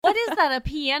what is that, a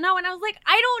piano? And I was like,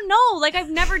 I don't know. Like, I've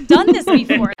never done this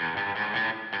before.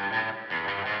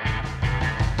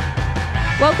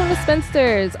 Welcome to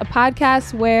Spinsters, a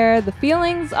podcast where the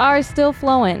feelings are still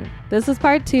flowing. This is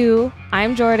part 2.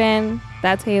 I'm Jordan.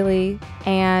 That's Haley.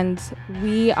 And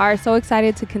we are so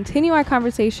excited to continue our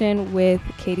conversation with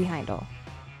Katie Heindel.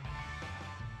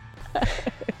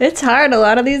 It's hard. A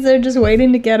lot of these are just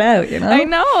waiting to get out, you know? I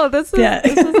know. This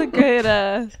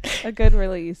is a good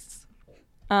release.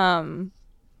 I'll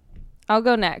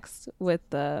go next with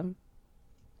my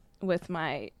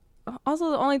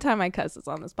also the only time I cuss is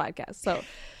on this podcast. So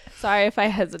sorry if I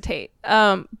hesitate.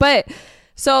 But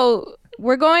so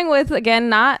we're going with, again,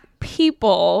 not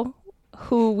people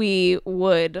who we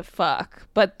would fuck,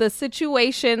 but the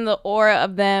situation, the aura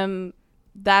of them.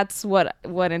 That's what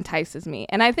entices me.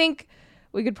 And I think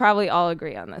we could probably all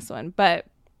agree on this one. But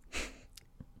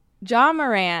Ja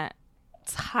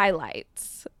Morant's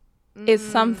highlights is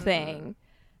something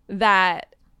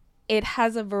that it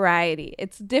has a variety.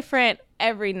 It's different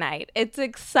every night. It's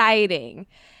exciting.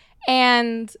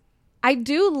 And I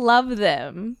do love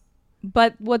them.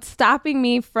 But what's stopping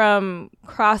me from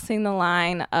crossing the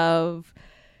line of,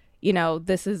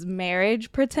 this is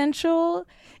marriage potential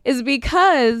is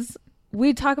because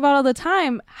we talk about all the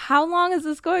time, how long is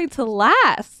this going to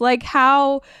last? Like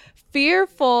how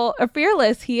fearful or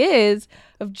fearless he is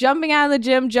of jumping out of the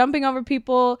gym, jumping over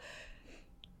people,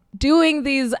 doing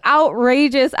these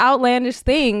outrageous, outlandish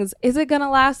things. Is it going to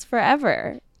last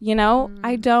forever?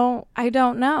 I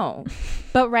don't know.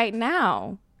 But right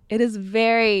now, it is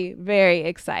very, very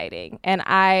exciting. And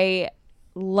I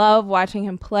love watching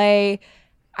him play.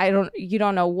 You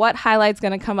don't know what highlight's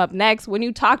going to come up next. When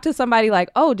you talk to somebody like,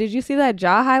 oh, did you see that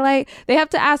Ja highlight? They have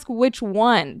to ask which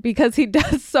one because he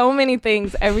does so many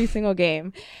things every single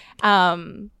game.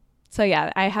 So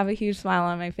yeah, I have a huge smile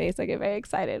on my face. I get very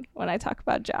excited when I talk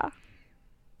about Ja.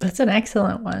 That's an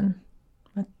excellent one.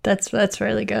 That's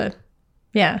really good.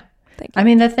 Yeah. Thank you. I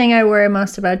mean, the thing I worry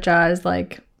most about Ja is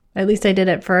like, at least I did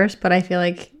at first, but I feel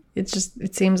like it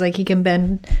seems like he can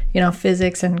bend,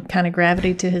 physics and kind of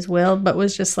gravity to his will, but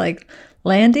was just like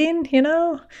landing,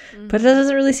 Mm-hmm. But it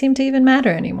doesn't really seem to even matter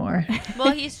anymore.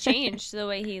 Well, he's changed the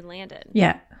way he landed.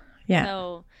 Yeah.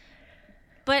 So,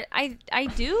 but I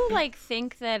do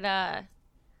think that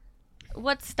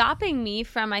what's stopping me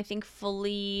from, I think,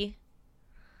 fully,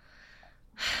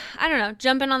 I don't know,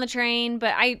 jumping on the train,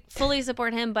 but I fully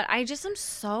support him, but I just am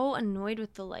so annoyed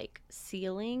with the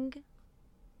ceiling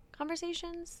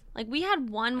conversations. We had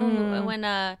one when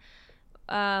a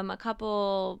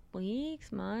couple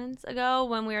months ago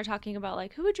when we were talking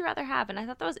about who would you rather have, and I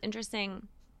thought that was interesting,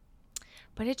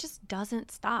 but it just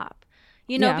doesn't stop,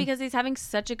 because he's having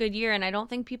such a good year, and I don't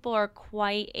think people are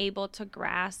quite able to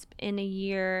grasp in a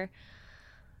year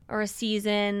or a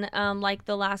season like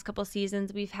the last couple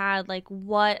seasons we've had,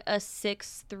 what a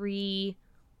 6'3",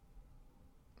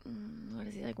 what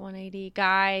is he, 180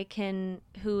 guy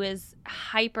who is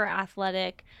hyper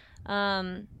athletic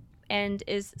and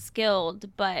is skilled,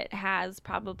 but has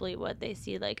probably what they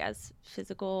see as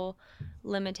physical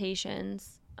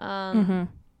limitations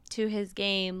to his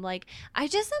game. I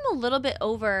just am a little bit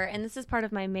over, and this is part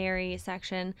of my Mary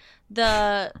section,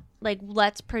 the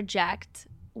let's project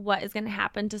what is going to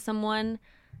happen to someone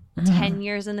 10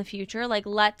 years in the future.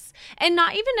 And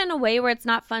not even in a way where it's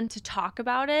not fun to talk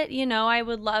about it. I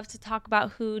would love to talk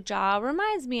about who Ja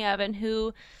reminds me of and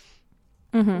who,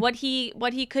 what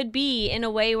he could be in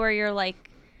a way where you're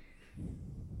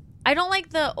I don't like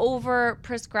the over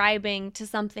prescribing to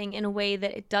something in a way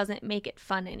that it doesn't make it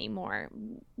fun anymore.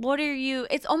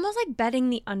 It's almost like betting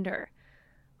the under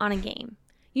on a game.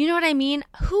 You know what I mean?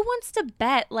 Who wants to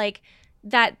bet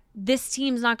that this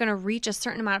team's not going to reach a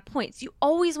certain amount of points? You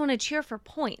always want to cheer for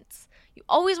points. You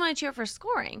always want to cheer for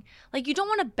scoring. You don't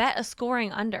want to bet a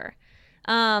scoring under.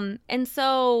 And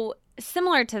so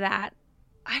similar to that,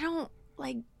 I don't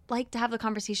like to have the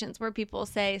conversations where people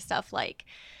say stuff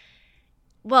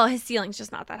well, his ceiling's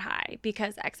just not that high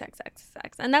because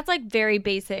XXXX. And that's very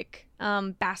basic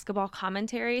basketball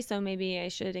commentary. So maybe I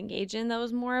should engage in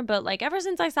those more. But ever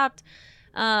since I stopped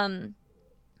having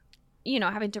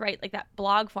to write that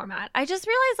blog format, I just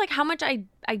realized how much I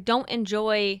don't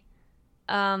enjoy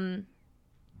any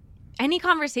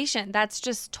conversation that's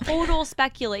just total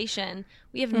speculation.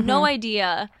 We have no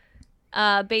idea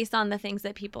based on the things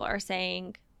that people are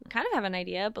saying. We kind of have an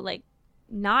idea, but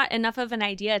not enough of an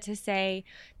idea to say,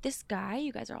 this guy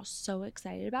you guys are all so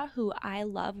excited about, who I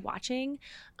love watching,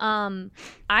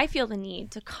 I feel the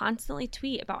need to constantly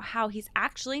tweet about how he's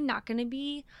actually not going to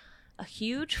be a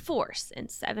huge force in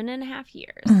 7.5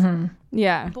 years. Mm-hmm.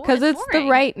 Yeah, because it's boring.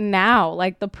 the right now.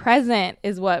 Like the present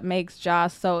is what makes Ja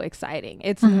so exciting.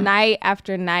 It's night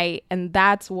after night, and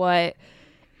that's what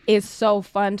is so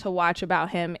fun to watch about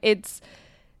him. It's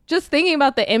just thinking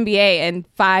about the NBA in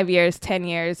 5 years, 10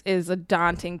 years is a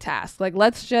daunting task. Like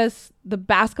the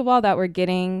basketball that we're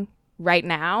getting right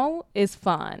now is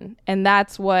fun, and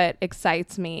that's what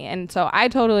excites me. And so I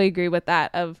totally agree with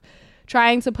that, of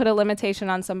trying to put a limitation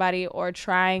on somebody or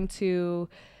trying to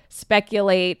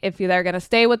speculate if they're going to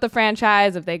stay with the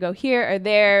franchise, if they go here or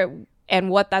there, and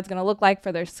what that's going to look like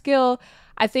for their skill.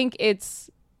 I think it's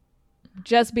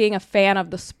just being a fan of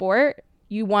the sport.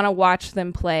 You want to watch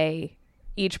them play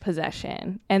each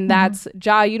possession, and that's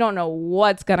Ja. You don't know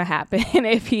what's gonna happen.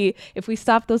 if we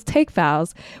stop those take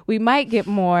fouls, we might get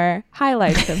more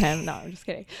highlights from him. No, I'm just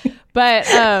kidding. But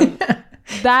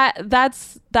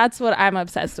that's what I'm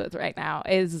obsessed with right now,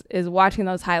 is watching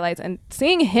those highlights and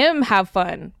seeing him have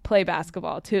fun play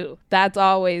basketball too. That's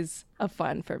always a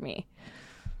fun for me.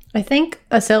 I think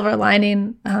a silver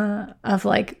lining of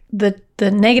like the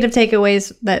negative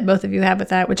takeaways that both of you have with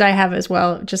that, which I have as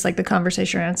well, just like the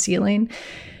conversation around ceiling,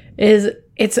 is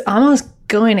it's almost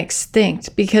going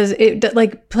extinct, because it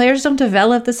like players don't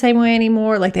develop the same way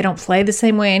anymore. Like they don't play the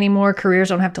same way anymore. Careers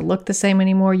don't have to look the same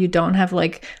anymore. You don't have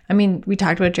like, I mean, we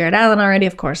talked about Jared Allen already.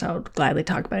 Of course, I would gladly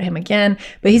talk about him again,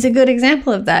 but he's a good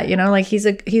example of that. You know, like he's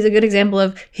a good example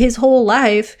of his whole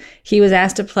life. He was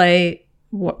asked to play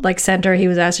like center. He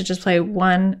was asked to just play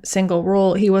one single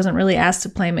role. He wasn't really asked to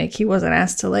play make. He wasn't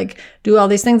asked to like do all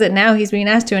these things that now he's being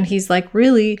asked to, and he's like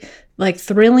really like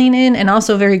thrilling in and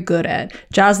also very good at.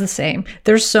 Ja's the same.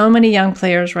 There's so many young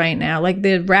players right now. Like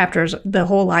the Raptors, the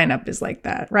whole lineup is like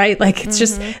that, right? Like it's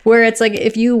just where it's like,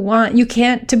 if you want, you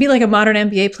can't, to be like a modern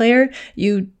NBA player,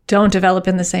 you don't develop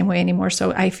in the same way anymore.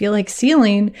 So I feel like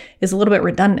ceiling is a little bit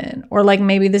redundant, or like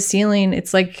maybe the ceiling,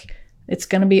 it's like, it's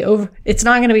going to be over. It's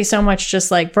not going to be so much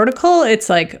just like vertical. It's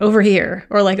like over here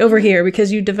or like over here,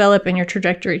 because you develop and your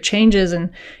trajectory changes and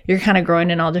you're kind of growing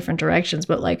in all different directions.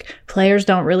 But like players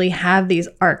don't really have these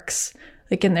arcs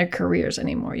like in their careers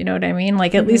anymore. You know what I mean?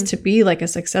 Like at least to be like a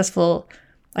successful,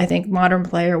 I think, modern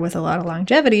player with a lot of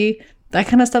longevity, that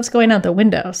kind of stuff's going out the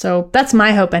window. So that's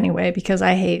my hope anyway, because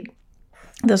I hate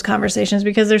those conversations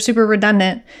because they're super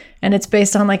redundant and it's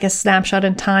based on like a snapshot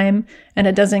in time, and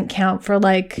it doesn't count for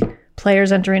like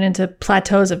players entering into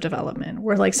plateaus of development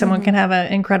where like someone can have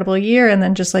an incredible year and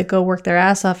then just like go work their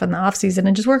ass off in the off season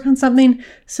and just work on something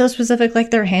so specific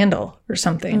like their handle or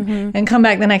something and come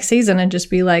back the next season and just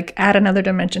be like, add another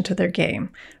dimension to their game.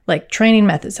 Like training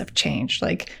methods have changed,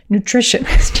 like nutrition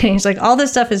has changed, like all this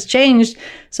stuff has changed.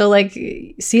 So like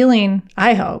ceiling,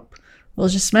 I hope, we'll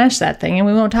just smash that thing and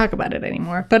we won't talk about it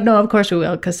anymore. But no, of course we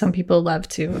will, because some people love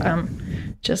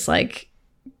to just like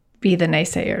be the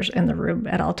naysayers in the room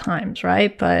at all times,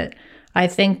 right? But I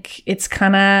think it's going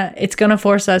to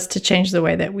force us to change the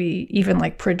way that we even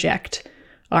like project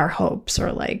our hopes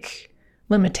or like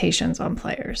limitations on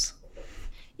players.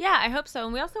 Yeah, I hope so.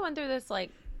 And we also went through this like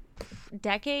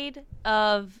decade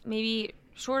of maybe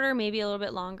shorter, maybe a little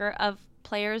bit longer, of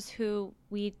players who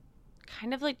we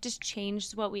kind of like just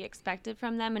changed what we expected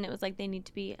from them, and it was like they need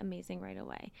to be amazing right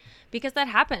away, because that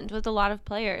happened with a lot of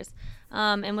players,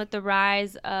 and with the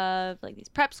rise of like these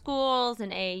prep schools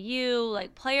and AAU,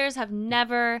 like players have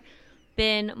never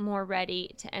been more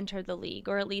ready to enter the league,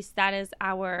 or at least that is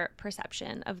our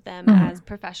perception of them as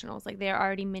professionals. Like they're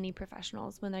already mini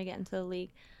professionals when they get into the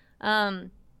league,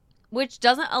 which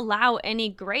doesn't allow any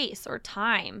grace or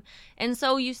time. And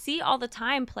so you see all the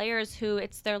time players who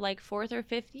it's their like 4th or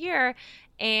 5th year,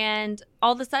 and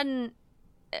all of a sudden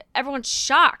everyone's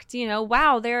shocked, you know,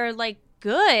 wow, they're like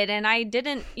good. And I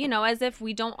didn't, you know, as if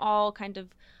we don't all kind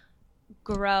of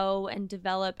grow and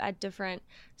develop at different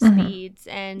speeds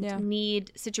and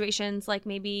need situations like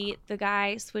maybe the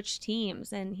guy switched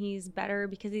teams and he's better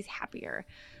because he's happier.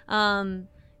 And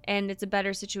it's a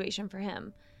better situation for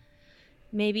him.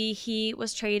 Maybe he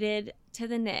was traded to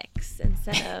the Knicks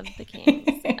instead of the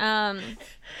Kings.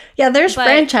 Yeah, there's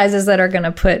franchises that are going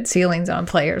to put ceilings on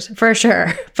players for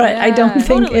sure. But I don't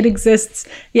think it exists.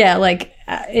 Yeah, like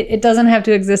it doesn't have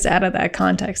to exist out of that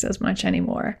context as much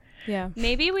anymore. Yeah.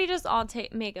 Maybe we just all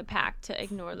make a pact to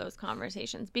ignore those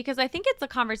conversations, because I think it's a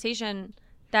conversation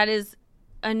that is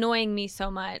annoying me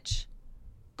so much.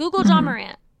 Google John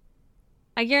Morant.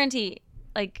 I guarantee,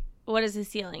 like, what is his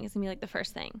ceiling? It's going to be like the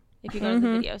first thing if you go to the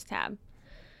videos tab.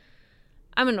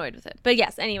 I'm annoyed with it. But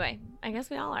yes, anyway, I guess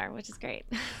we all are, which is great.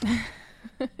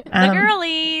 The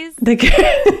girlies.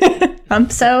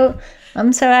 I'm so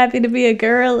happy to be a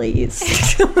girlies.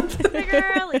 The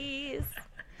girlies.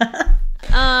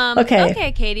 Okay.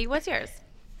 Okay, Katie, what's yours?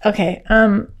 Okay.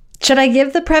 Should I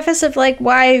give the preface of like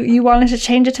why you wanted to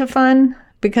change it to fun?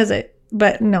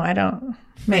 But no, I don't.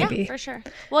 Maybe. Yeah, for sure.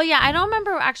 Well, yeah, I don't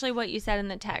remember actually what you said in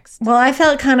the text. Well, I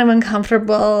felt kind of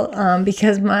uncomfortable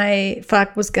because my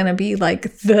fuck was going to be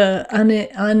like the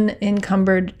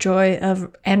unencumbered joy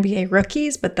of NBA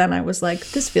rookies. But then I was like,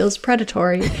 this feels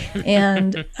predatory.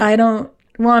 And I don't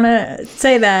want to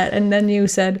say that. And then you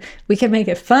said, we can make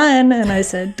it fun. And I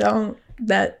said, don't.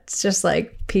 That's just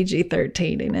like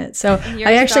PG-13 in it. So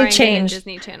I actually changed.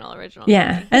 Disney Channel original.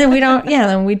 Yeah. And then we don't. Yeah.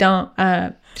 Then we don't.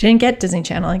 Didn't get Disney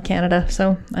Channel in Canada,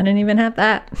 so I didn't even have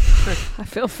that. I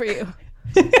feel for you.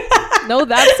 No,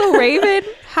 that's a Raven.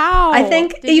 How? I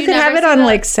think you could have it on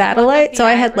like satellite. So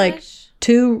I had like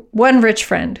one rich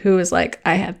friend who was like,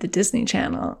 I have the Disney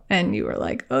Channel. And you were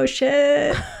like, oh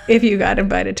shit, if you got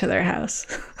invited to their house.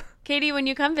 Katie, when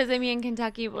you come visit me in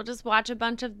Kentucky, we'll just watch a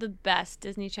bunch of the best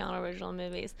Disney Channel original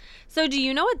movies. So do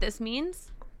you know what this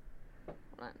means?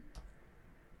 Hold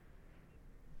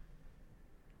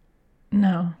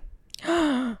on.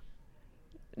 No.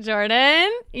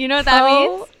 Jordan, you know what that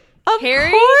means? Of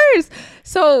Harry? course.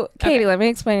 So, Katie, let me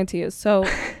explain it to you. So,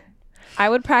 I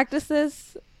would practice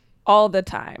this all the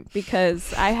time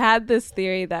because I had this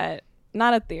theory that,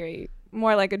 not a theory,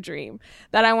 more like a dream,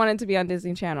 that I wanted to be on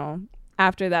Disney Channel.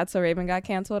 After That's So Raven got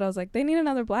canceled, I was like, they need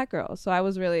another black girl. So I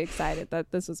was really excited that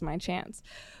this was my chance.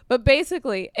 But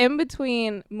basically, in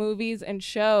between movies and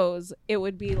shows, it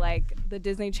would be like the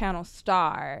Disney Channel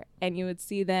star, and you would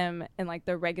see them in like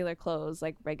their regular clothes,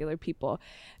 like regular people.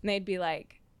 And they'd be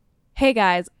like, hey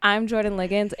guys, I'm Jordan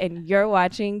Liggins, and you're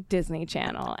watching Disney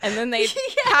Channel. And then they'd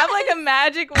have like a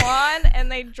magic wand,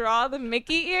 and they draw the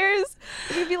Mickey ears.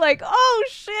 And you'd be like, oh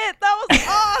shit, that was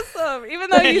awesome. Even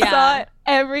though you saw it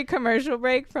every commercial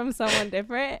break from someone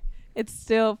different, it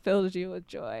still fills you with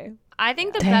joy. I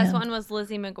think the best one was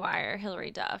Lizzie McGuire,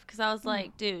 Hilary Duff, because I was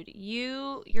like, dude,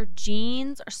 your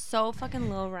jeans are so fucking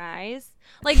low rise.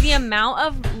 Like the amount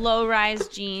of low rise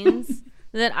jeans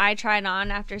that I tried on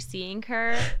after seeing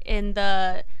her in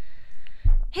the,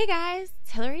 hey guys,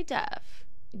 it's Hilary Duff,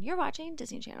 and you're watching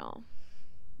Disney Channel.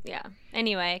 Yeah.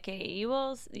 Anyway, Katie, you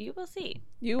will see.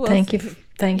 You will. Thank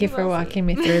you for walking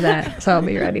me through that. So I'll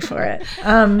be ready for it.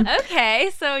 Okay,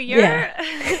 so your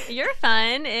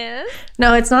fun is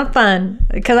no, it's not fun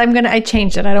because I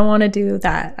changed it. I don't want to do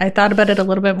that. I thought about it a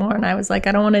little bit more, and I was like,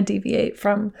 I don't want to deviate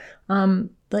from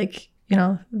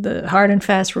the hard and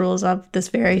fast rules of this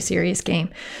very serious game.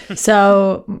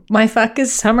 So my fuck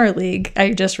is Summer League.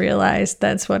 I just realized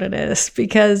that's what it is,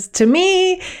 because to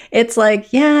me, it's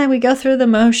like, yeah, we go through the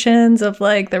motions of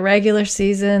like the regular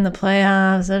season, the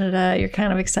playoffs, you're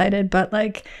kind of excited, but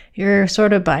like you're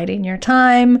sort of biding your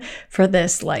time for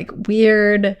this like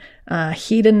weird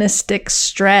hedonistic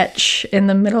stretch in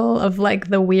the middle of like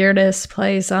the weirdest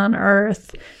place on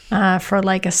earth for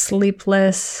like a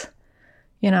sleepless,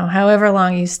 however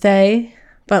long you stay,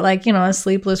 but like, a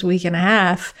sleepless week and a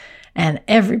half, and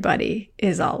everybody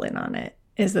is all in on it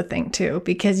is the thing too.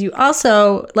 Because you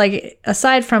also, like,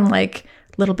 aside from like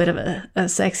a little bit of a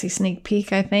sexy sneak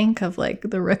peek, I think, of like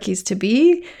the rookies to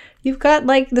be, you've got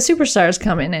like the superstars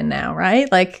coming in now, right?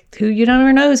 Like who you don't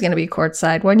ever know who's going to be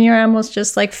courtside. One year I almost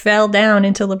just like fell down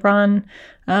into LeBron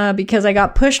because I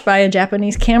got pushed by a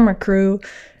Japanese camera crew.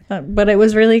 But it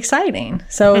was really exciting.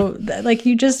 So, like,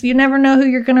 you never know who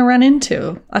you're going to run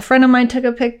into. A friend of mine took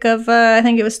a pic of, I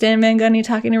think it was Stan Van Gundy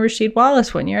talking to Rasheed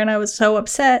Wallace one year, and I was so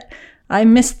upset. I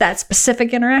missed that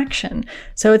specific interaction.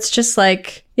 So it's just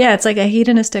like, yeah, it's like a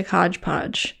hedonistic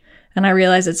hodgepodge. And I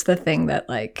realize it's the thing that,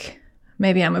 like,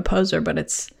 maybe I'm a poser, but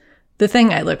it's the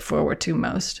thing I look forward to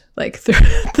most, like, through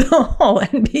the whole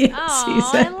NBA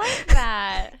season. I like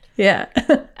that. Yeah.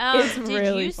 It's did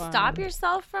really you fun. stop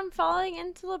yourself from falling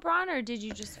into LeBron, or did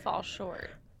you just fall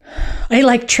short? I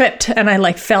like tripped and I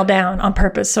like fell down on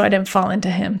purpose so I didn't fall into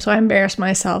him. So I embarrassed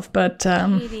myself, but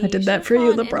Katie, I did that for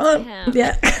you, LeBron.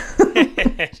 Yeah.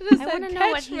 I want to know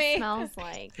what he smells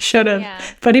like. Should have. Yeah.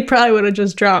 But he probably would have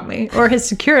just dropped me, or his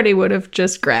security would have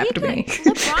just grabbed me.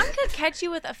 LeBron could catch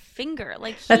you with a finger.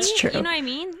 Like That's true. You know what I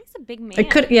mean? He's a big man. I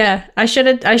could, yeah. I should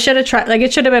have tried. Like,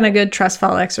 it should have been a good trust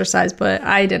fall exercise, but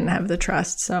I didn't have the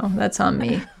trust, so that's on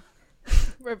me.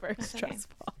 Reverse trust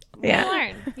fall. Yeah. He'll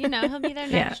learn. He'll be there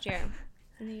next year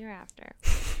and the year after.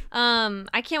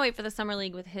 I can't wait for the summer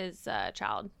league with his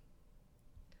child.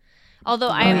 Although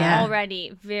I am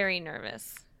already very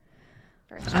nervous.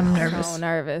 I'm nervous. So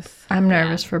nervous. I'm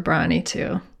nervous for Bronny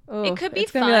too. Ooh, It could be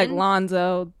it's gonna be like fun.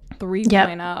 Lonzo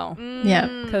 3.0.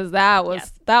 Yeah. Because that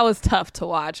was tough to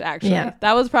watch, actually. Yeah.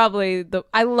 That was probably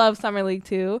I love Summer League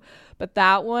too, but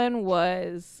that one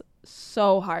was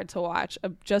so hard to watch.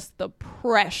 Just the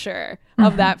pressure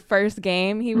of that first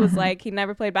game. He was like, he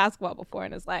never played basketball before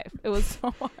in his life. It was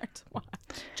so hard to watch.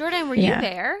 Jordan, were you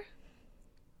there?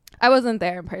 I wasn't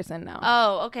there in person, no.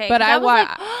 Oh, okay. But I was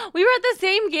we were at the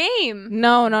same game.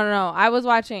 No. I was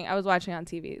watching on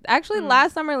TV. Actually,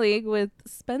 last summer league with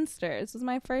Spinsters. This was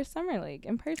my first summer league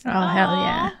in person. Oh, hell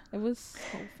yeah. It was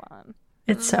so fun.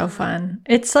 It's so fun.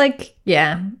 It's like,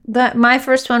 that my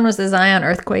first one was the Zion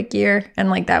earthquake year, and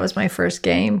like that was my first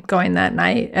game going that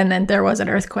night, and then there was an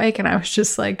earthquake, and I was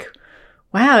just like,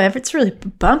 wow, it's really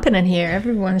bumping in here.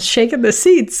 Everyone's shaking the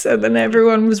seats, and then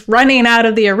everyone was running out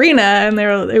of the arena, and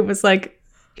it was like,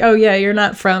 oh yeah, you're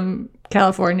not from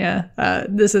California.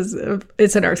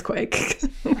 It's an earthquake.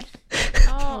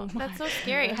 Oh, that's so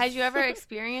scary. Had you ever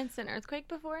experienced an earthquake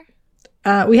before?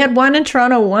 We had one in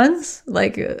Toronto once,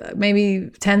 like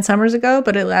maybe 10 summers ago,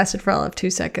 but it lasted for all of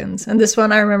 2 seconds. And this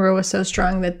one I remember was so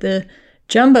strong that the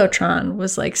Jumbotron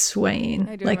was like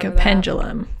swaying like a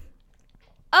pendulum.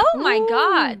 Oh my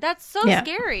God. That's so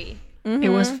scary. It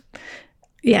was,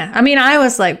 I mean, I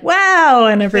was like, wow.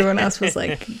 And everyone else was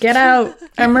like, get out,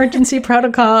 emergency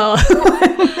protocol.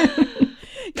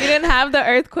 You didn't have the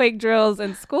earthquake drills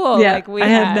in school like we I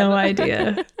had no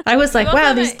idea. I was like,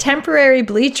 wow, these temporary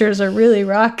bleachers are really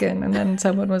rocking. And then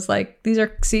someone was like, these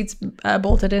are seats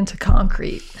bolted into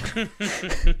concrete.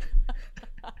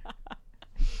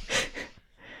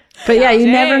 But yeah, you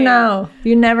never know.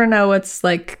 You never know what's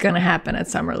like going to happen at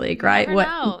Summer League, right?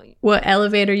 What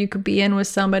elevator you could be in with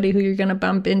somebody who you're going to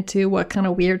bump into, what kind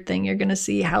of weird thing you're going to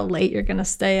see, how late you're going to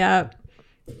stay up.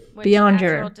 Beyond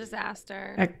natural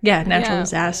disaster. Natural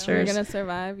disasters. You're going to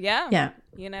survive. Yeah.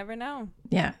 You never know.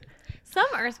 Yeah. Some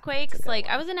earthquakes, like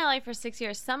I was in LA for 6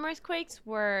 years. Some earthquakes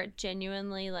were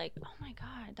genuinely like, oh my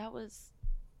God, that was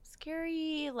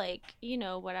scary. Like,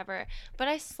 whatever. But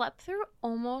I slept through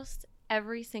almost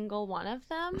every single one of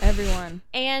them. Everyone.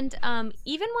 And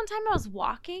even one time I was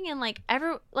walking and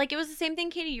it was the same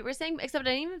thing, Katie, you were saying, except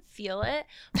I didn't even feel it.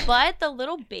 But the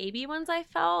little baby ones I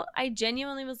felt, I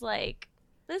genuinely was like,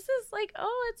 this is like,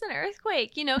 oh, it's an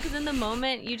earthquake, because in the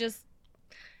moment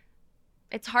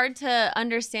it's hard to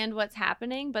understand what's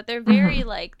happening, but they're very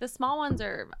the small ones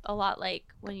are a lot like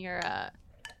when you're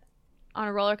on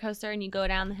a roller coaster and you go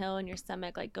down the hill and your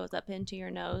stomach goes up into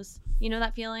your nose. You know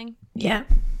that feeling? Yeah.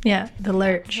 The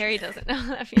lurch. Harry doesn't know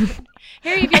that feeling.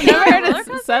 Harry, have you never heard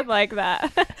it said like that?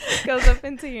 It goes up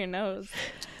into your nose.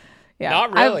 Yeah.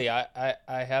 Not really. I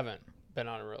haven't been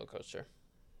on a roller coaster.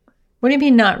 What do you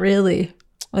mean not really?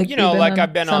 Like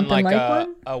I've been on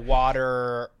a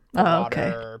water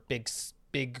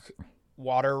big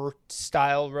water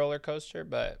style roller coaster,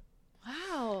 but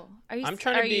wow. Are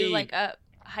you like a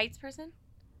heights person?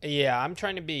 Yeah, I'm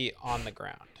trying to be on the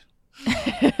ground.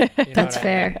 That's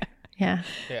fair. Yeah.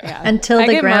 Until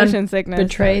the ground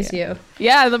betrays you.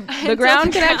 Yeah, the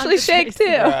ground can actually shake too.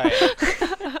 Right.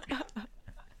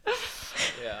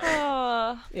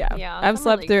 Yeah. I've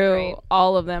slept through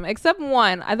all of them except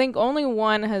one. I think only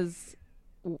one has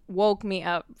woke me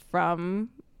up from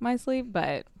my sleep,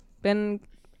 but been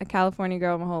a California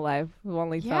girl my whole life. I've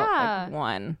only felt like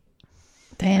one.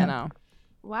 Damn.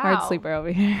 Wow. Hard sleeper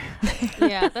over here.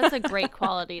 Yeah, that's a great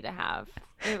quality to have.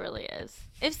 It really is.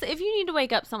 If you need to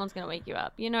wake up, someone's going to wake you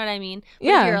up. You know what I mean? But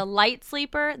if you're a light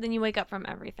sleeper, then you wake up from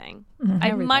everything.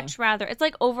 I'd much rather. It's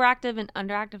like overactive and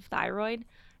underactive thyroid.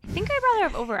 I think I'd rather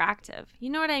have overactive. You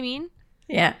know what I mean?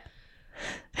 Yeah.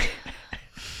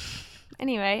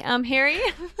 Anyway, Harry?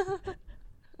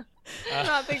 I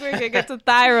don't think we could get to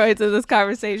thyroids in this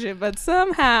conversation, but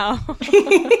somehow. We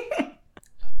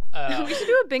should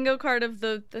do a bingo card of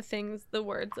the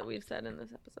words that we've said in this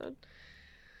episode.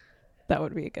 That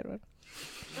would be a good one.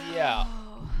 Yeah.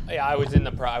 I was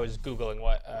I was Googling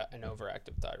what an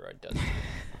overactive thyroid does to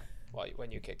me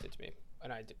when you kicked it to me,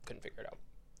 and I couldn't figure it out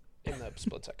in the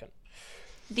split second.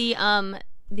 The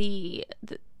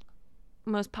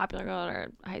most popular girl at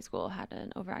our high school had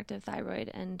an overactive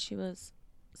thyroid, and she was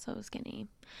so skinny.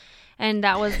 And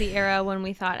that was the era when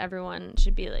we thought everyone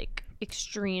should be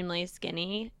extremely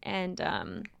skinny, and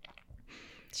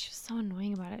she was so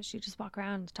annoying about it. She'd just walk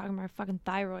around talking about her fucking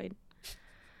thyroid.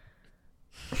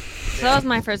 So that was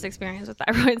my first experience with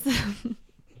thyroids.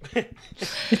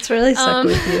 It's really stuck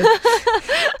with you.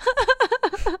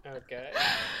 Okay.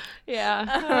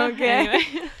 Yeah. Okay.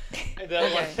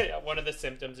 Anyway. One of the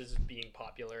symptoms is being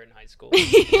popular in high school.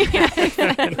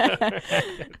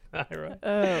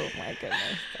 Oh my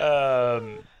goodness.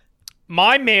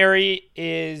 My Mary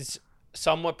is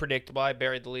somewhat predictable. I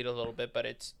buried the lead a little bit,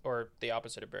 but or the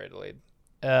opposite of buried the lead.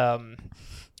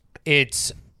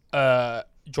 It's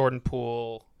Jordan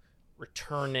Poole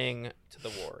returning to the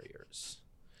Warriors.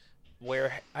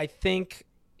 where I think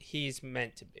he's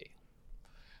meant to be.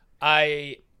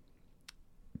 I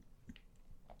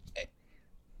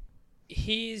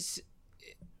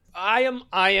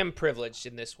am privileged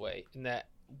in this way, in that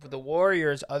the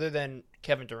Warriors, other than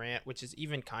Kevin Durant, which is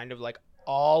even kind of like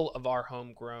all of our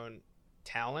homegrown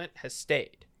talent, has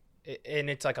stayed, and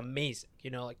it's like amazing.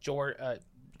 Like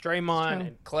Draymond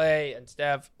and Clay and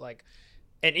Steph, like,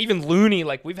 and even Looney.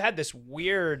 Like, we've had this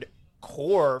weird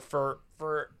core for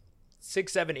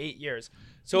 6, 7, 8 years.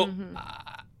 So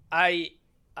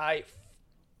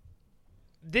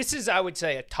this is, I would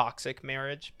say, a toxic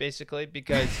marriage, basically,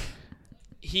 because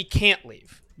he can't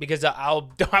leave, because I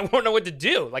won't know what to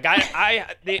do. Like,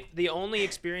 the only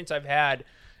experience I've had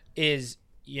is,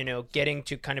 getting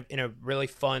to kind of, in a really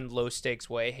fun, low stakes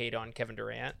way, hate on Kevin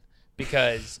Durant,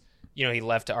 because, he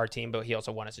left our team, but he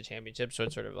also won us a championship. So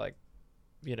it's sort of like,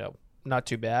 not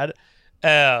too bad.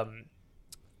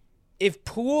 If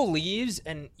Poole leaves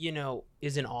and,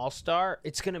 is an all-star,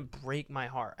 it's going to break my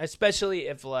heart, especially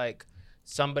if, like,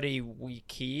 somebody we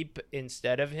keep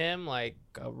instead of him, like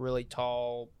a really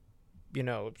tall,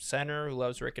 center who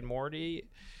loves Rick and Morty,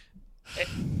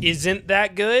 isn't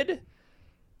that good.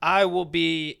 I will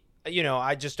be,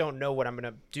 I just don't know what I'm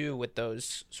going to do with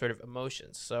those sort of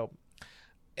emotions. So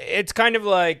it's kind of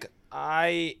like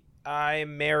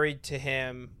I'm married to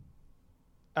him.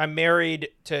 I'm married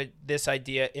to this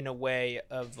idea in a way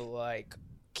of like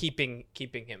keeping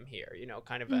him here,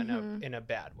 kind of in a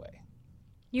bad way.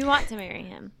 You want to marry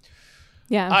him.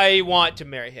 Yeah. I want to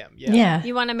marry him. Yeah. Yeah.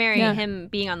 You want to marry him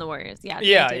being on the Warriors. Yeah.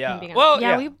 Yeah.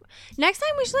 Next time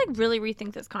we should like really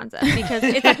rethink this concept, because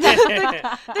it's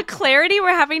the clarity we're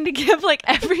having to give like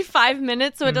every 5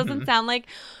 minutes, so it doesn't sound like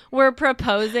we're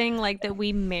proposing like that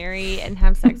we marry and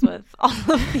have sex with all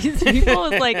of these people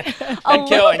is like a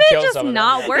little bit just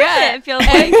not worth it. It feels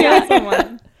like kill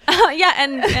someone.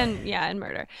 and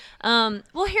murder.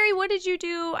 Well, Harry, what did you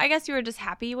do? I guess you were just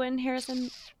happy when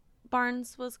Harrison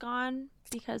Barnes was gone,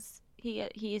 because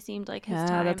he seemed like his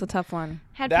time. That's a tough one.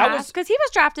 Had passed, because he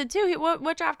was drafted too.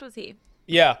 What draft was he?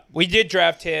 Yeah, we did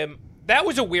draft him. That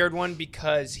was a weird one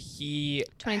because he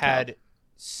had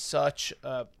such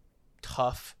a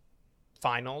tough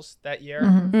finals that year,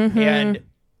 and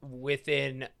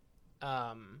within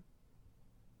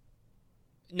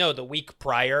the week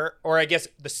prior, or I guess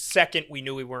the second we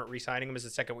knew we weren't re-signing him is the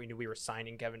second we knew we were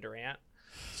signing Kevin Durant.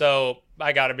 So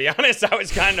I got to be honest, I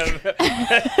was kind of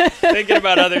thinking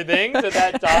about other things at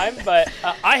that time. But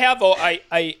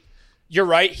you're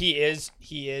right. He is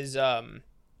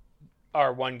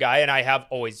our one guy, and I have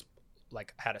always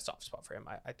like had a soft spot for him.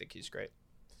 I think he's great.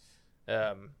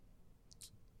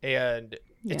 And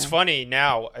it's funny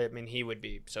now. I mean, he would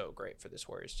be so great for this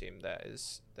Warriors team that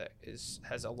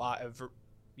has a lot of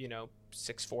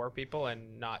 6'4" people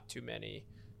and not too many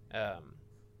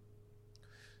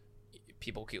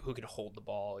people who can hold the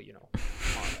ball,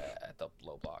 at the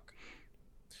low block.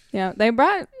 Yeah, they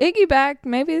brought Iggy back.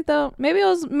 Maybe he'll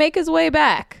make his way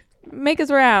back, make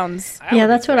his rounds. Yeah,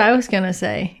 that's what I was gonna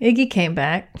say. Iggy came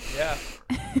back. Yeah.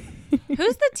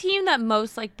 Who's the team that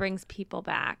most like brings people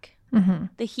back?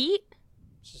 The Heat?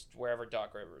 Just wherever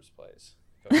Doc Rivers plays.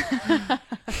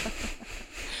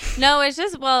 No, it's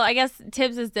just, well, I guess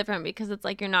Tibbs is different because it's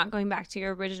like you're not going back to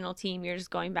your original team. You're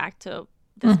just going back to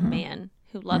this man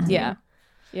who loves you.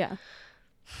 Yeah.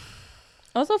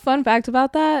 Also, fun fact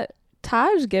about that,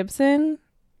 Taj Gibson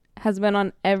has been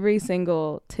on every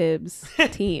single Tibbs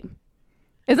team.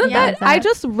 Isn't that? I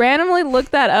just randomly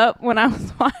looked that up when I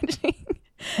was watching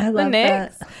the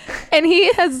Knicks. And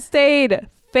he has stayed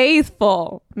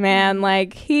faithful, man.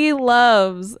 Like, he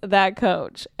loves that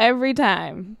coach every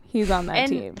time he's on that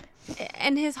team.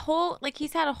 And his whole, like,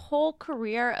 he's had a whole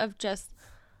career of just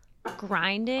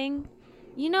grinding.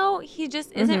 He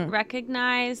just isn't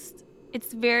recognized.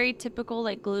 It's very typical,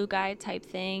 like, glue guy type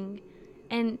thing.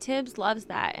 And Tibbs loves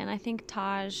that. And I think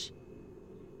Taj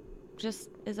just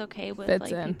is okay with fits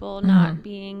like in. people not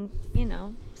being,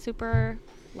 super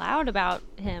loud about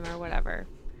him or whatever.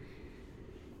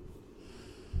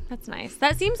 That's nice.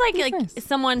 That seems like nice.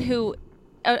 Someone who,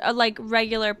 a like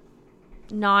regular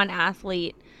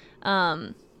non-athlete,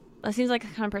 that seems like the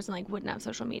kind of person like wouldn't have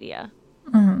social media.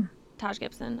 Taj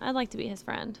Gibson. I'd like to be his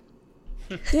friend.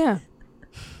 Yeah.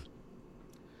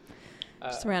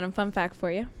 Just a random fun fact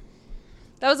for you.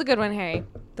 That was a good one, Harry.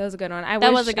 That was a good one.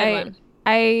 That was a good one.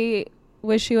 I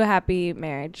wish you a happy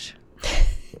marriage.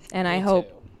 And I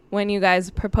hope when you guys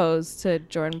propose to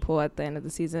Jordan Poole at the end of the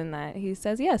season that he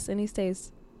says yes and he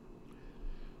stays.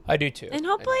 I do too. And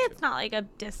hopefully it's not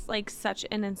like such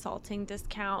an insulting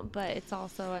discount, but it's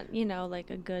also like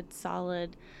a good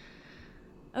solid,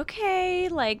 okay,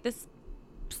 like this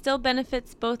still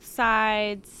benefits both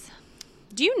sides.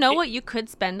 Do you know what you could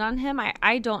spend on him?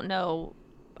 I don't know.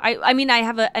 I mean, I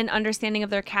have an understanding of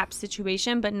their cap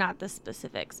situation, but not the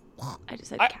specifics. I just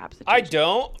said cap situation. I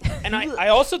don't. And I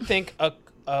also think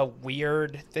a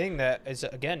weird thing that is,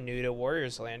 again, new to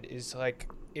Warriors land is, like,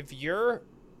 if you're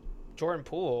Jordan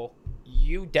Poole,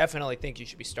 you definitely think you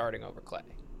should be starting over Clay.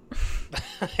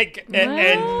 Like, and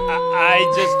I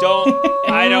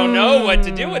don't know what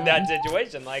to do with that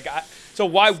situation. Like, so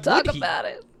why would he? About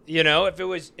it. You know, if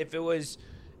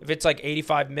it's like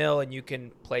 85 mil and you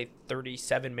can play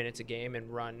 37 minutes a game and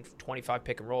run 25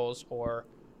 pick and rolls, or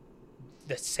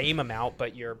the same amount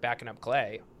but you're backing up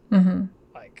Clay,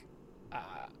 like,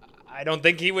 I don't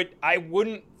think he would. I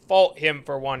wouldn't fault him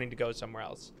for wanting to go somewhere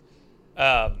else.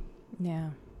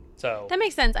 Yeah. So that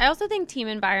makes sense. I also think team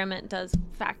environment does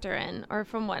factor in, or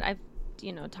from what I've,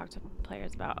 talked to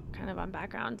players about kind of on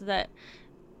background, that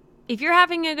if you're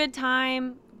having a good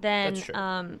time,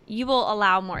 then you will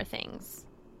allow more things.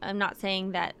 I'm not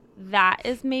saying that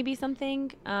is maybe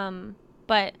something,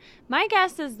 but my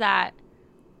guess is that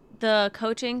the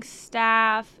coaching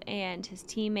staff and his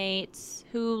teammates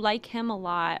who like him a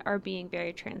lot are being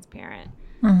very transparent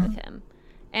with him.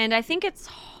 And I think it's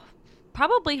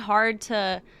probably hard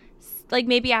to, like,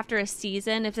 maybe after a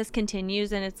season, if this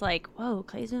continues and it's like, whoa,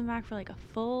 Clay's been back for like a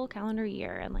full calendar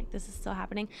year and like this is still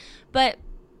happening. But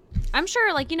I'm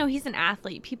sure, like, he's an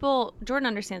athlete. Jordan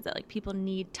understands that, like, people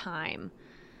need time.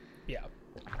 Yeah.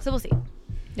 So we'll see.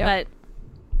 Yep. But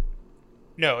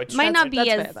no, it's might not be that's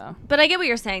as fair, though. But I get what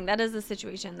you're saying. That is a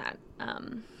situation that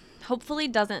hopefully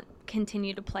doesn't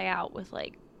continue to play out with,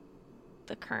 like,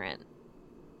 the current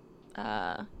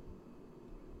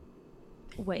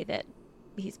way that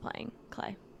he's playing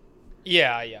Clay.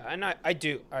 Yeah, and I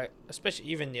do. Especially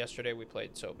even yesterday we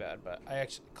played so bad, but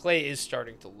Clay is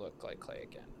starting to look like Clay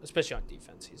again, especially on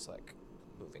defense. He's, like,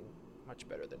 moving much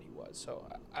better than he was. So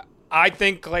I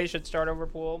think Clay should start over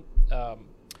Poole,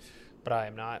 but I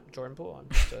am not Jordan Poole. I'm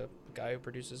just a guy who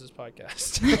produces this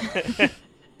podcast.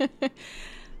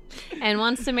 And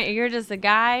wants to marry. You're just a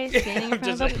guy standing in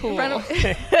front of a pool,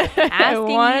 asking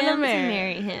him to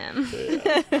marry him.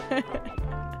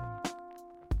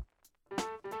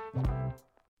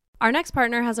 Our next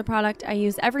partner has a product I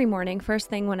use every morning, first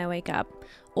thing when I wake up,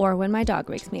 or when my dog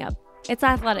wakes me up. It's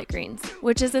Athletic Greens,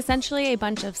 which is essentially a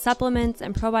bunch of supplements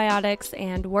and probiotics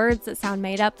and words that sound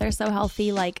made up. They're so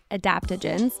healthy, like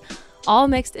adaptogens, all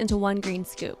mixed into one green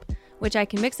scoop, which I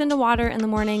can mix into water in the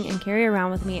morning and carry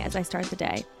around with me as I start the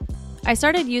day. I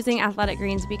started using Athletic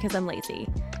Greens because I'm lazy.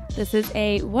 This is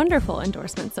a wonderful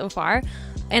endorsement so far,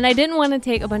 and I didn't want to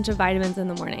take a bunch of vitamins in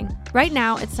the morning. Right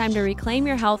now, it's time to reclaim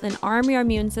your health and arm your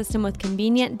immune system with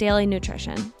convenient daily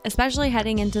nutrition, especially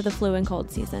heading into the flu and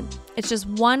cold season. It's just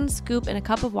one scoop in a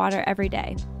cup of water every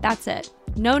day. That's it.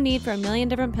 No need for a million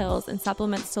different pills and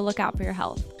supplements to look out for your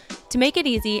health. To make it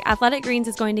easy, Athletic Greens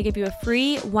is going to give you a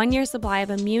free 1-year supply of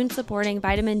immune-supporting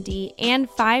vitamin D and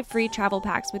 5 free travel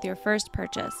packs with your first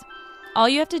purchase. All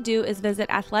you have to do is visit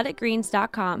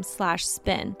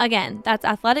athleticgreens.com/spin. Again, that's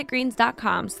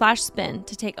athleticgreens.com/spin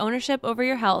to take ownership over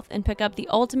your health and pick up the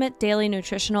ultimate daily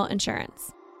nutritional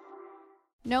insurance.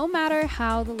 No matter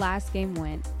how the last game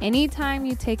went, anytime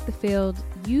you take the field,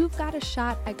 you've got a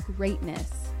shot at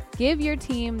greatness. Give your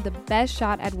team the best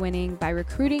shot at winning by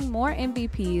recruiting more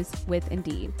MVPs with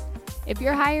Indeed. If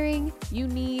you're hiring, you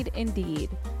need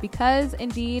Indeed, because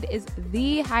Indeed is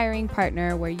the hiring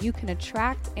partner where you can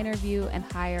attract, interview, and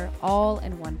hire all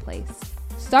in one place.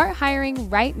 Start hiring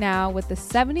right now with the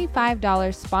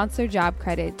 $75 sponsor job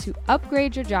credit to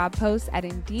upgrade your job post at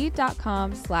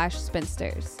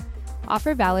Indeed.com/spinsters.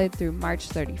 Offer valid through March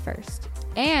 31st.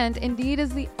 And Indeed is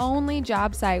the only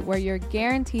job site where you're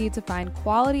guaranteed to find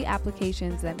quality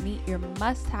applications that meet your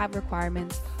must-have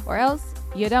requirements, or else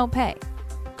you don't pay.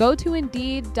 Go to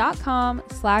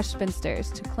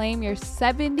Indeed.com/spinsters to claim your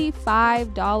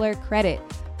 $75 credit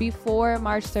before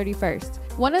March 31st.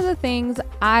 One of the things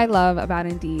I love about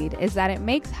Indeed is that it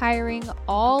makes hiring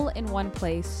all in one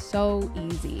place so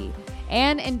easy.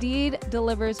 And Indeed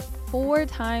delivers 4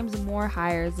 times more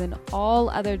hires than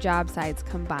all other job sites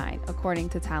combined, according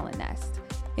to Talent Nest.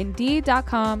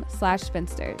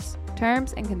 Indeed.com/spinsters.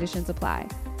 Terms and conditions apply.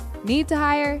 Need to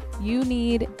hire? You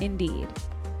need Indeed.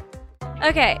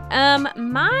 Okay,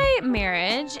 my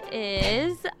marriage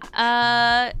is,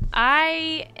 I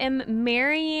am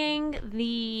marrying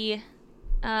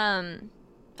I'm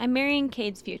marrying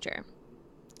Cade's future.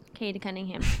 Cade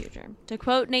Cunningham's future. To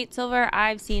quote Nate Silver,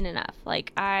 I've seen enough.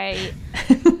 Like, I'm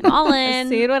all in.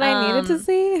 See what I needed to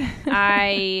see?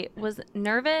 I was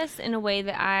nervous in a way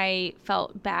that I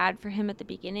felt bad for him at the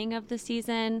beginning of the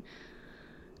season.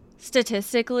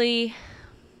 statistically,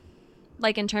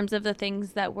 like in terms of the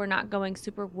things that were not going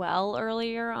super well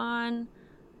earlier on,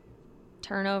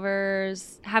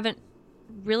 turnovers haven't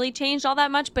really changed all that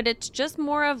much, but it's just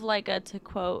more of like a, to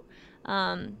quote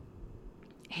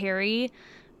Harry,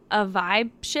 a vibe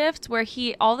shift where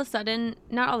he all of a sudden,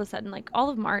 not all of a sudden, like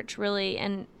all of March really,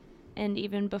 and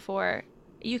even before,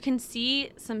 you can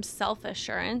see some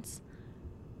self-assurance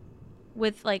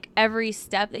with like every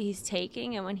step that he's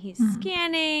taking, and when he's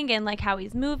scanning and like how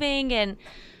he's moving, and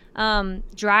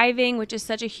driving, which is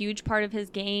such a huge part of his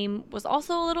game, was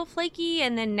also a little flaky.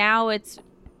 And then now it's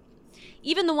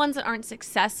even the ones that aren't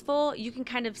successful, you can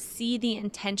kind of see the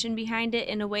intention behind it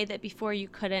in a way that before you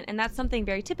couldn't. And that's something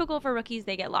very typical for rookies.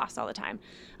 They get lost all the time.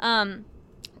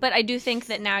 But I do think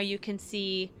that now you can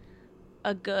see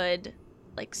a good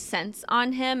like sense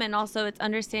on him, and also it's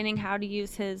understanding how to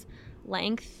use his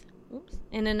length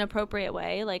in an appropriate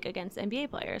way, like against NBA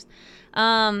players.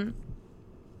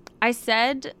 I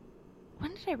said,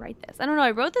 when did I write this? I don't know.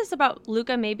 I wrote this about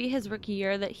Luka, maybe his rookie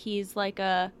year, that he's like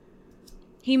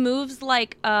he moves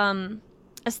like a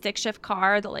stick shift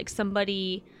car that like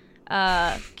somebody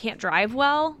can't drive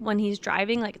well when he's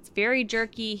driving. Like it's very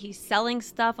jerky. He's selling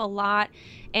stuff a lot,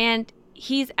 and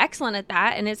he's excellent at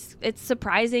that. And it's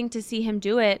surprising to see him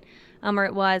do it, or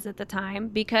it was at the time,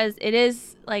 because it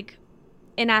is like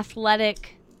an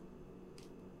athletic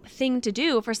thing to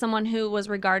do for someone who was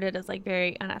regarded as like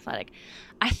very unathletic.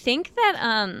 I think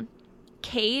that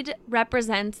Cade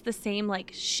represents the same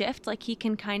like shift. Like he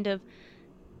can kind of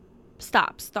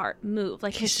stop, start, move.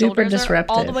 Like his super shoulders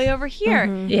disruptive. are all the way over here.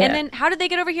 Yeah. And then how did they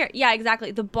get over here? Yeah,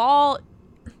 exactly. The ball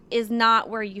is not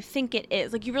where you think it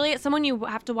is. Like you really, it's someone you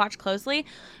have to watch closely.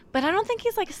 But I don't think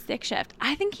he's like a stick shift.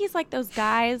 I think he's like those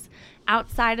guys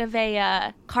outside of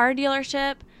a car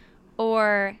dealership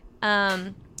or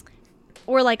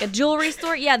like a jewelry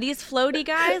store. Yeah, these floaty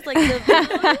guys, like the,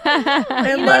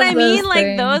 you know what I mean?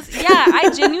 Like those. Yeah,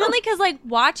 I genuinely, because like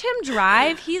watch him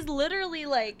drive. He's literally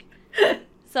like.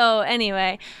 So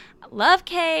anyway, love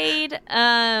Cade.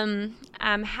 I'm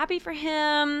happy for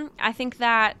him. I think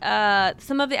that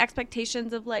some of the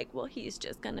expectations of like, well, he's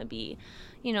just gonna be,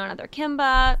 you know, another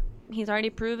Kemba. He's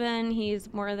already proven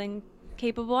he's more than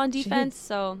capable on defense.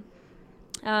 So,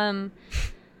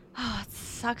 it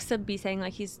sucks to be saying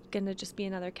like he's gonna just be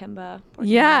another Kemba.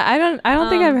 Yeah, I don't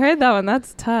think I've heard that one.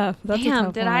 That's tough. That's damn, a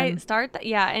tough did one. I start that?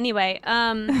 Yeah. Anyway,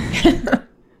 I'm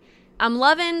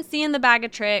loving seeing the bag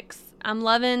of tricks. I'm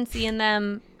loving seeing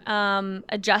them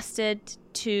adjusted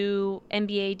to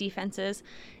NBA defenses,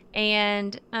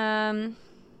 and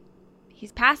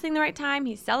he's passing the right time.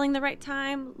 He's selling the right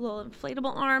time. Little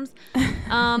inflatable arms.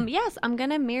 Yes, I'm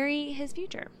gonna marry his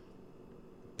future.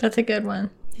 That's a good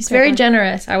one. He's very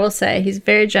generous, I will say. He's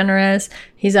very generous.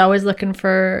 He's always looking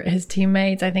for his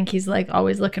teammates. I think he's like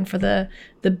always looking for the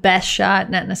best shot,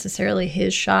 not necessarily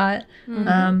his shot.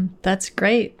 That's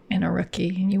great in a rookie,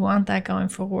 and you want that going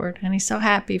forward. And he's so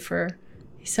happy for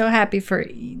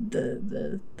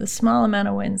the small amount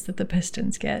of wins that the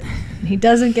Pistons get. And he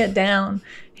doesn't get down.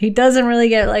 He doesn't really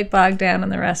get like bogged down in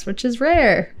the rest, which is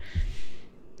rare.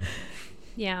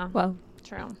 Yeah. Well,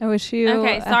 true. I wish you.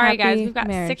 Okay, sorry guys, happy we've got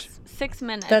marriage. six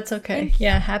minutes. That's okay.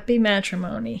 Yeah, happy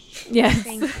matrimony. Yes.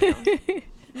 Thank you.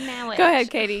 Now Go ahead,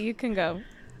 Katie. You can go.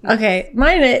 Okay,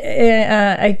 mine,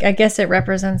 I guess it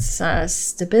represents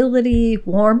stability,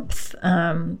 warmth,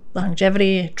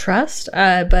 longevity, trust,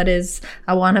 but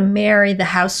I want to marry the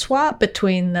house swap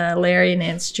between Larry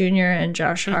Nance Jr. and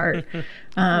Josh Hart.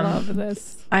 Love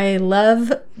this. I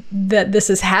love that this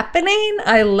is happening.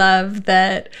 I love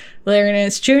that Larry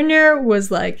Nance Jr. was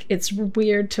like, it's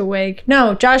weird to wake.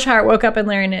 No, Josh Hart woke up in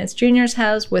Larry Nance Jr.'s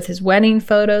house with his wedding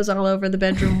photos all over the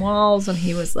bedroom walls. And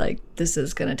he was like, this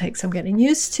is going to take some getting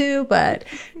used to.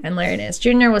 And Larry Nance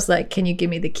Jr. was like, can you give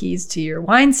me the keys to your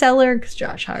wine cellar? Because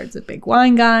Josh Hart's a big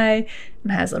wine guy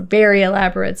and has a very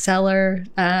elaborate cellar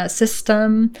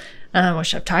system.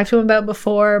 Which I've talked to him about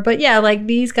before. But yeah, like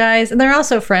these guys, and they're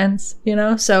also friends, you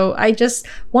know? So I just,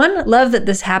 love that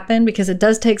this happened because it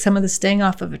does take some of the sting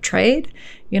off of a trade,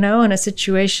 you know, in a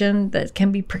situation that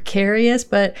can be precarious,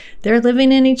 but they're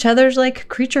living in each other's like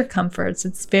creature comforts.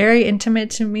 It's very intimate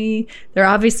to me. They're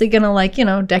obviously going to like, you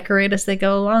know, decorate as they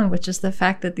go along, which is the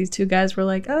fact that these two guys were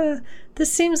like,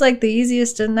 this seems like the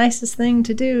easiest and nicest thing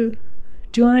to do.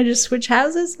 Do you want to just switch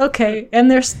houses? Okay.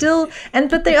 And they're still,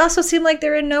 but they also seem like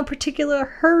they're in no particular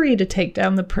hurry to take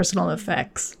down the personal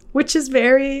effects, which is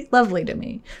very lovely to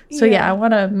me. So yeah, I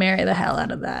want to marry the hell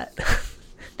out of that.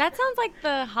 That sounds like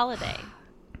the holiday.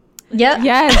 Yep.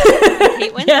 Yes.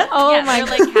 Kate Winslet? Yeah. Oh Yeah, my they're,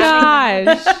 like, having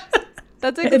gosh.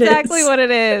 That's exactly is. what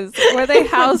it is. Where they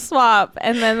house swap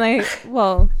and then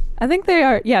I think they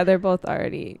are. Yeah, they're both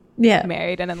already Yeah.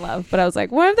 married and in love. But I was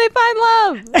like, what if they find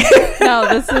love? No,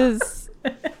 this is.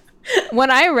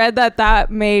 When I read that,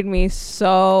 that made me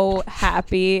so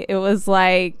happy. It was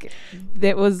like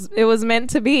it was meant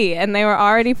to be, and they were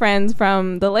already friends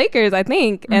from the Lakers, I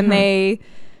think, and they.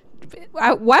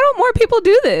 Why don't more people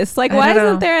do this? Like, why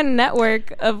isn't there a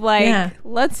network of like,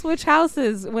 let's switch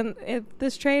houses if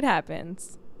this trade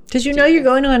happens? Because you're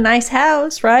going to a nice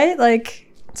house, right?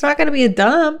 Like, it's not going to be a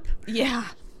dump. Yeah.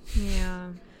 Yeah.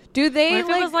 Do they?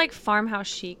 What if it was like farmhouse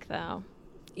chic though?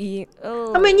 I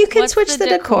mean, you can What's switch the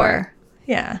the decor.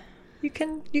 Yeah. You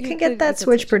can get that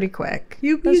switch pretty quick.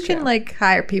 You can like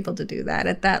hire people to do that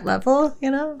at that level,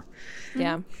 you know?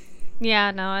 Yeah.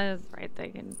 Yeah, no, I was right. They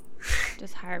can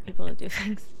just hire people to do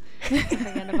things.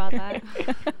 Forget about that.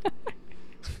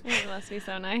 It must be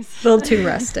so nice. A little too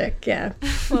rustic, yeah.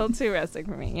 A little too rustic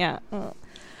for me, yeah. Oh.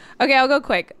 Okay, I'll go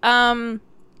quick. I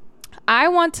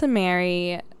want to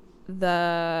marry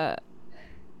the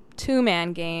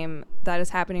two-man game that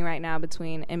is happening right now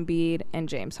between Embiid and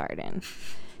James Harden.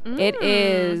 It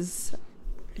is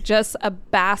just a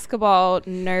basketball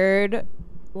nerd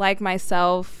like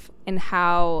myself and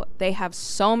how they have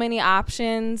so many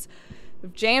options.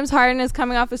 If James Harden is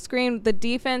coming off the screen, the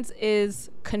defense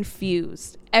is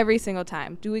confused every single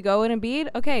time. Do we go with Embiid?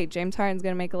 Okay, James Harden's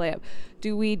going to make a layup.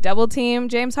 Do we double team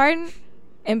James Harden?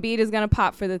 Embiid is going to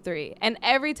pop for the three. And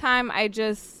every time I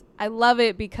love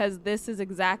it because this is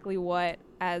exactly what,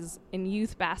 as in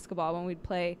youth basketball, when we'd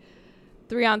play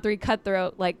 3-on-3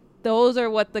 cutthroat, like those are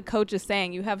what the coach is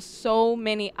saying. You have so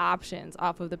many options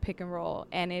off of the pick and roll,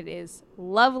 and it is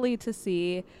lovely to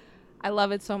see. I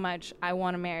love it so much. I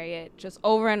want to marry it just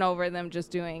over and over, them just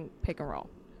doing pick and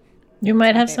roll. You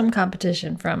might have some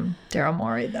competition from Daryl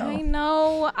Morey, though. I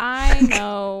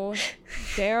know.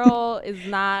 Daryl is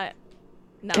not.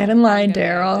 No, get in line,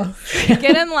 Daryl.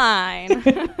 Get in line.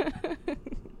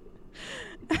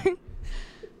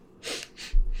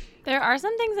 There are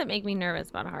some things that make me nervous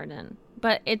about Harden,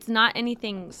 but it's not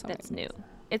anything that's new.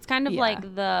 It's kind of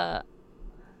like the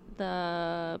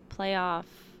playoff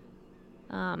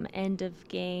end of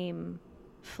game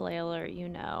flailer, you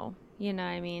know what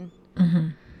I mean? Mm-hmm.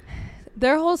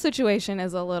 Their whole situation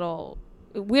is a little,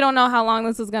 we don't know how long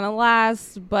this is going to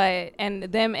last, and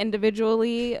them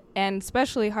individually, and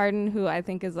especially Harden, who I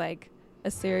think is like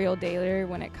a serial dater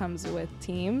when it comes with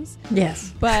teams.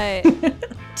 Yes. But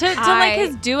to like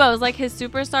his duos, like his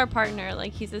superstar partner,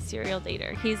 like he's a serial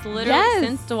dater. He's literally,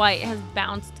 since Dwight, has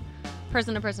bounced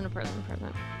person to person to person to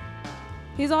person.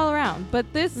 He's all around. But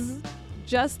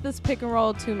just this pick and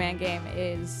roll two-man game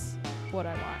is what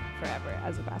I want forever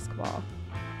as a basketball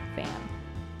fan.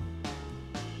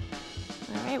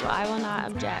 All right, well, I will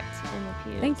not object in the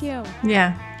pews. Thank you.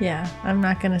 Yeah. I'm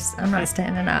not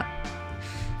standing up.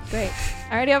 Great.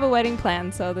 I already have a wedding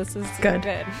plan, so this is good.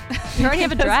 You already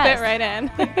have a dress. Fit right in.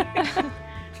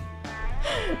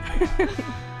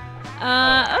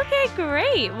 Okay,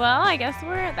 great. Well, I guess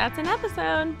that's an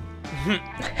episode.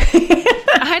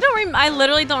 I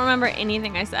literally don't remember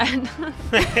anything I said.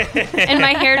 And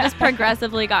my hair just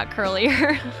progressively got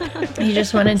curlier. You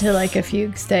just went into like a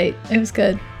fugue state. It was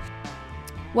good.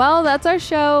 Well, that's our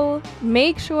show.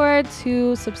 Make sure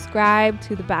to subscribe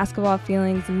to the Basketball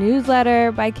Feelings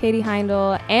newsletter by Katie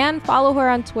Heindel and follow her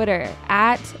on Twitter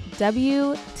at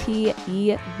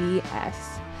WTEVS.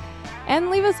 And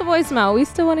leave us a voicemail. We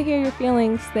still want to hear your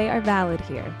feelings. They are valid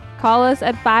here. Call us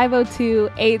at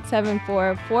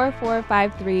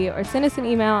 502-874-4453 or send us an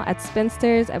email at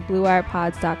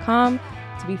spinsters@bluewirepods.com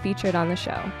to be featured on the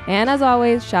show. And as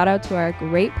always, shout out to our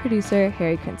great producer,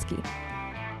 Harry Krinsky.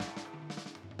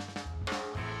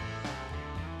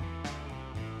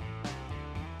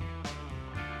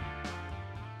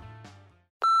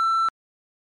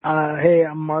 Hey,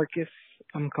 I'm Marcus.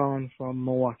 I'm calling from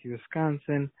Milwaukee,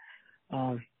 Wisconsin.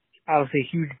 Obviously a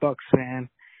huge Bucks fan.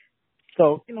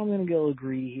 So, I'm going to go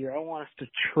agree here. I want us to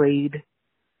trade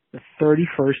the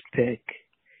 31st pick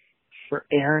for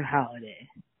Aaron Holiday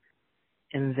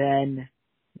and then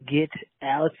get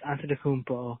Alex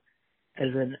Antetokounmpo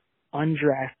as an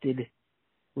undrafted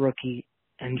rookie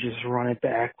and just run it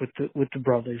back with the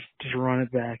brothers. Just run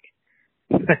it back.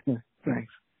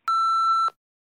 Thanks.